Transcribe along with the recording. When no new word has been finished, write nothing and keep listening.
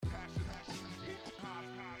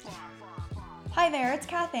Hi there, it's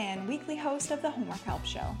Kath Ann, weekly host of the Homework Help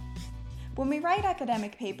Show. When we write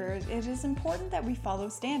academic papers, it is important that we follow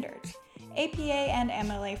standards. APA and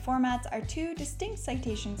MLA formats are two distinct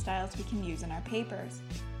citation styles we can use in our papers.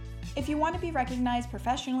 If you want to be recognized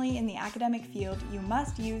professionally in the academic field, you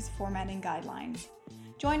must use formatting guidelines.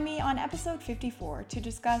 Join me on episode 54 to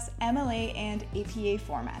discuss MLA and APA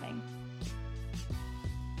formatting.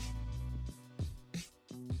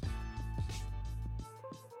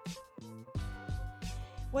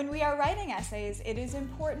 When we are writing essays, it is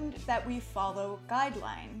important that we follow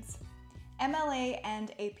guidelines. MLA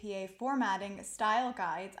and APA formatting style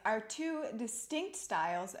guides are two distinct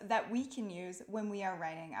styles that we can use when we are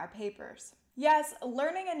writing our papers. Yes,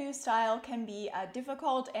 learning a new style can be a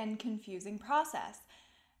difficult and confusing process.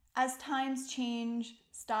 As times change,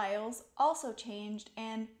 styles also changed,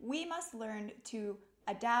 and we must learn to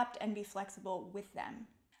adapt and be flexible with them.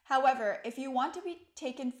 However, if you want to be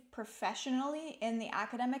taken professionally in the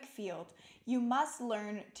academic field, you must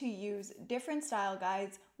learn to use different style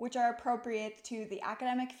guides which are appropriate to the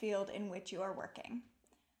academic field in which you are working.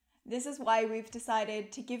 This is why we've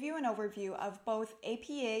decided to give you an overview of both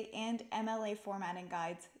APA and MLA formatting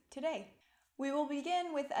guides today. We will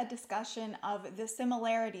begin with a discussion of the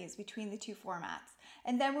similarities between the two formats,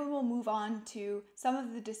 and then we will move on to some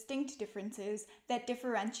of the distinct differences that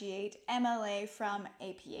differentiate MLA from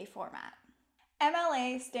APA format.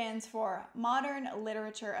 MLA stands for Modern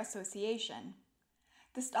Literature Association.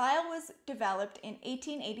 The style was developed in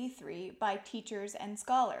 1883 by teachers and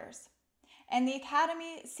scholars, and the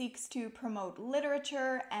Academy seeks to promote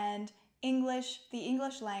literature and the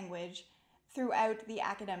English language throughout the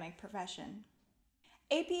academic profession.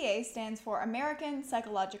 APA stands for American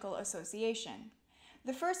Psychological Association.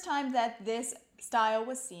 The first time that this style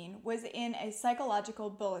was seen was in a psychological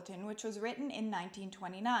bulletin, which was written in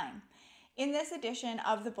 1929. In this edition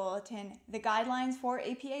of the bulletin, the guidelines for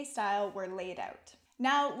APA style were laid out.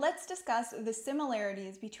 Now let's discuss the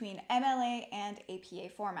similarities between MLA and APA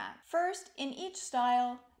format. First, in each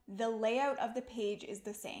style, the layout of the page is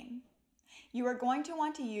the same. You are going to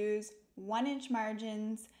want to use 1-inch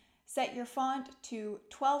margins, set your font to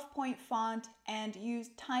 12-point font, and use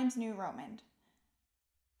Times New Roman.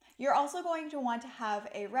 You're also going to want to have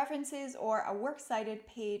a references or a works cited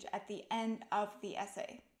page at the end of the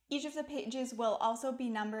essay. Each of the pages will also be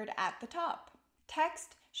numbered at the top.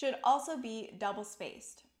 Text should also be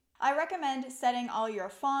double-spaced. I recommend setting all your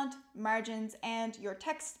font, margins, and your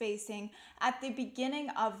text spacing at the beginning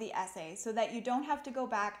of the essay so that you don't have to go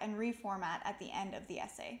back and reformat at the end of the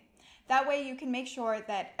essay. That way you can make sure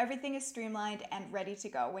that everything is streamlined and ready to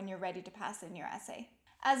go when you're ready to pass in your essay.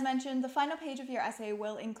 As mentioned, the final page of your essay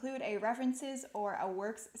will include a references or a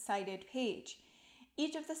works cited page.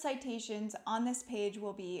 Each of the citations on this page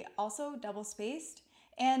will be also double-spaced,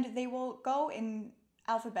 and they will go in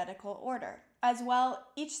alphabetical order. As well,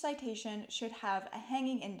 each citation should have a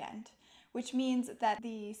hanging indent, which means that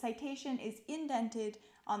the citation is indented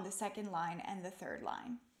on the second line and the third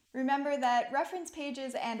line. Remember that reference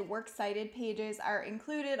pages and works cited pages are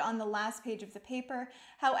included on the last page of the paper.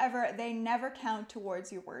 However, they never count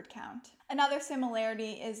towards your word count. Another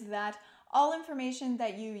similarity is that all information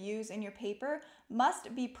that you use in your paper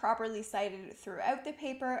must be properly cited throughout the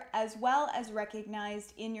paper, as well as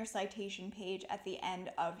recognized in your citation page at the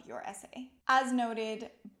end of your essay. As noted,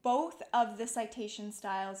 both of the citation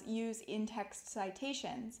styles use in-text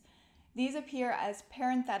citations. These appear as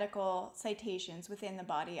parenthetical citations within the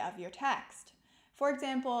body of your text. For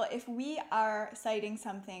example, if we are citing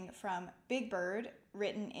something from Big Bird,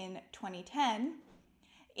 written in 2010,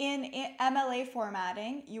 in MLA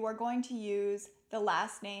formatting, you are going to use the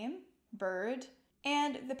last name, Bird,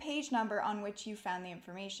 and the page number on which you found the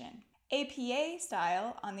information. APA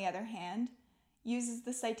style, on the other hand, uses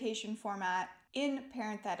the citation format in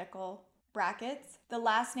parenthetical brackets, the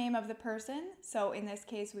last name of the person, so in this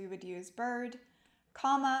case we would use Bird,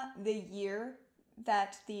 comma, the year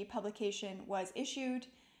that the publication was issued,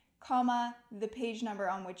 comma, the page number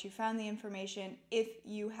on which you found the information if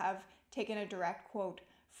you have taken a direct quote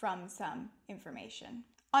from some information.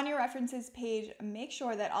 On your references page, make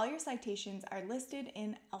sure that all your citations are listed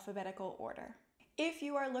in alphabetical order. If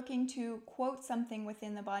you are looking to quote something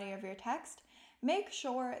within the body of your text, make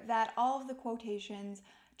sure that all of the quotations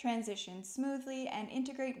transition smoothly and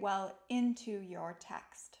integrate well into your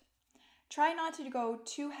text. Try not to go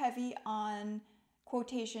too heavy on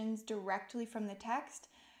quotations directly from the text.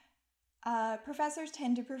 Professors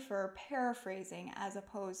tend to prefer paraphrasing as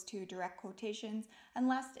opposed to direct quotations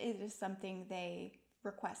unless it is something they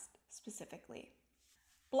request specifically.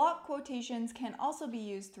 Block quotations can also be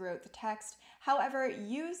used throughout the text. However,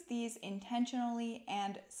 use these intentionally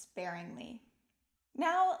and sparingly.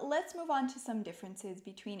 Now let's move on to some differences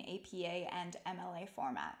between APA and MLA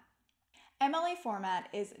format. MLA format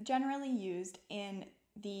is generally used in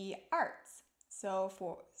the arts. So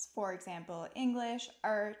for example, English,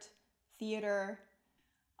 art, theater.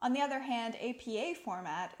 On the other hand, APA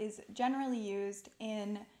format is generally used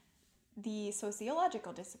in the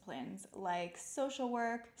sociological disciplines like social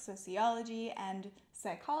work, sociology, and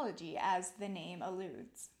psychology, as the name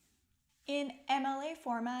alludes. In MLA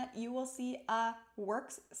format, you will see a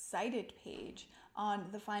works cited page on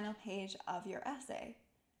the final page of your essay.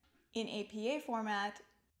 In APA format,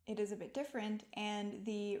 it is a bit different, and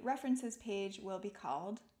the references page will be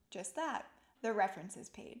called just that, the references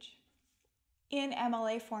page. In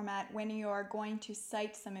MLA format, when you are going to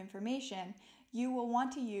cite some information, you will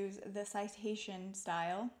want to use the citation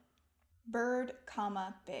style bird,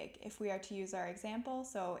 big, if we are to use our example.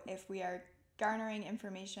 So if we are garnering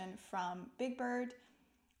information from Big Bird,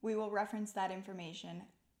 we will reference that information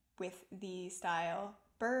with the style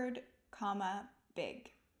bird,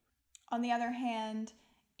 big. On the other hand,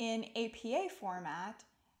 in APA format,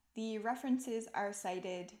 the references are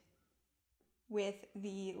cited with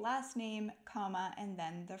the last name, comma, and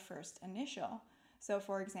then the first initial. So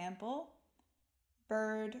for example,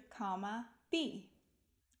 bird, B.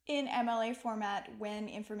 In MLA format, when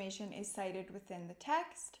information is cited within the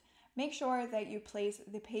text, make sure that you place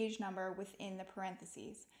the page number within the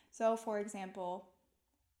parentheses. So for example,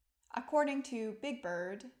 according to Big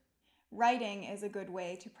Bird, writing is a good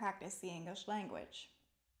way to practice the English language.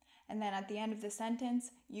 And then at the end of the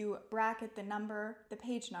sentence, you bracket the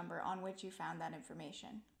page number on which you found that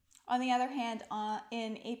information. On the other hand,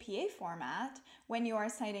 in APA format, when you are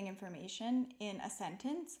citing information in a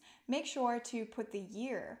sentence, make sure to put the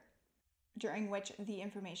year during which the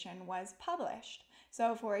information was published.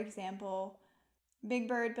 So for example, Big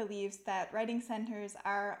Bird believes that writing centers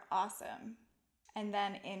are awesome. And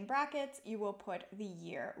then in brackets, you will put the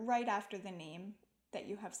year right after the name that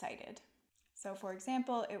you have cited. So for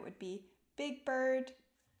example, it would be Big Bird,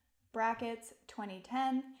 brackets,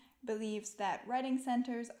 2010, believes that writing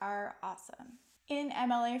centers are awesome. In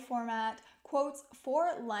MLA format, quotes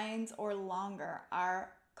 4 lines or longer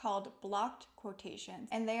are called blocked quotations,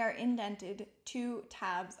 and they are indented 2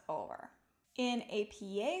 tabs over. In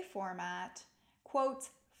APA format,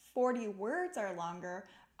 quotes 40 words or longer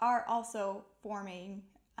are also forming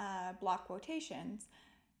block quotations.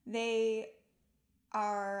 They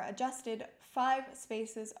are adjusted 5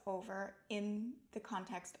 spaces over in the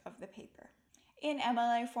context of the paper. In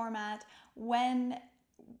MLA format, when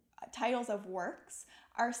titles of works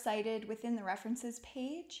are cited within the references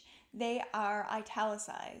page, they are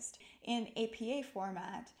italicized. In APA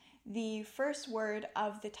format, the first word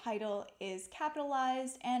of the title is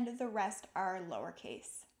capitalized and the rest are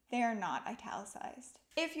lowercase. They are not italicized.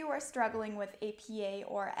 If you are struggling with APA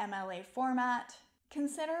or MLA format,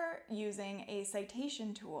 consider using a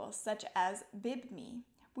citation tool such as BibMe.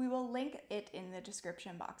 We will link it in the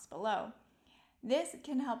description box below. This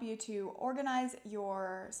can help you to organize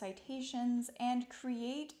your citations and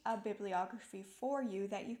create a bibliography for you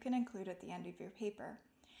that you can include at the end of your paper.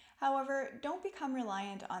 However, don't become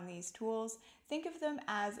reliant on these tools. Think of them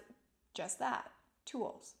as just that,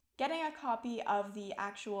 tools. Getting a copy of the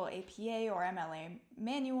actual APA or MLA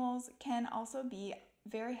manuals can also be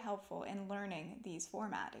very helpful in learning these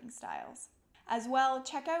formatting styles. As well,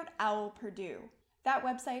 check out OWL Purdue. That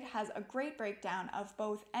website has a great breakdown of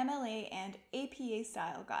both MLA and APA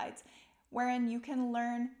style guides, wherein you can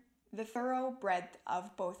learn the thorough breadth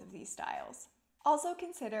of both of these styles. Also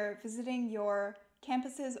consider visiting your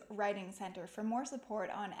campus's writing center for more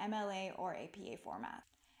support on MLA or APA format.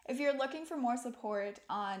 If you're looking for more support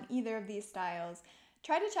on either of these styles,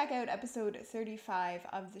 try to check out episode 35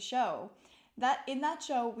 of the show. In that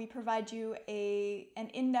show, we provide you an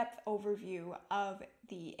in-depth overview of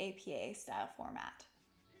the APA style format.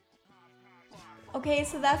 Okay,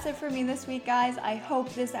 so that's it for me this week, guys. I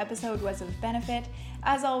hope this episode was of benefit.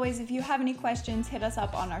 As always, if you have any questions, hit us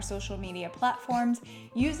up on our social media platforms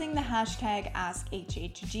using the hashtag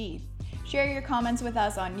AskHHG. Share your comments with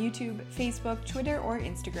us on YouTube, Facebook, Twitter, or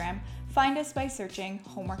Instagram. Find us by searching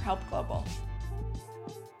Homework Help Global.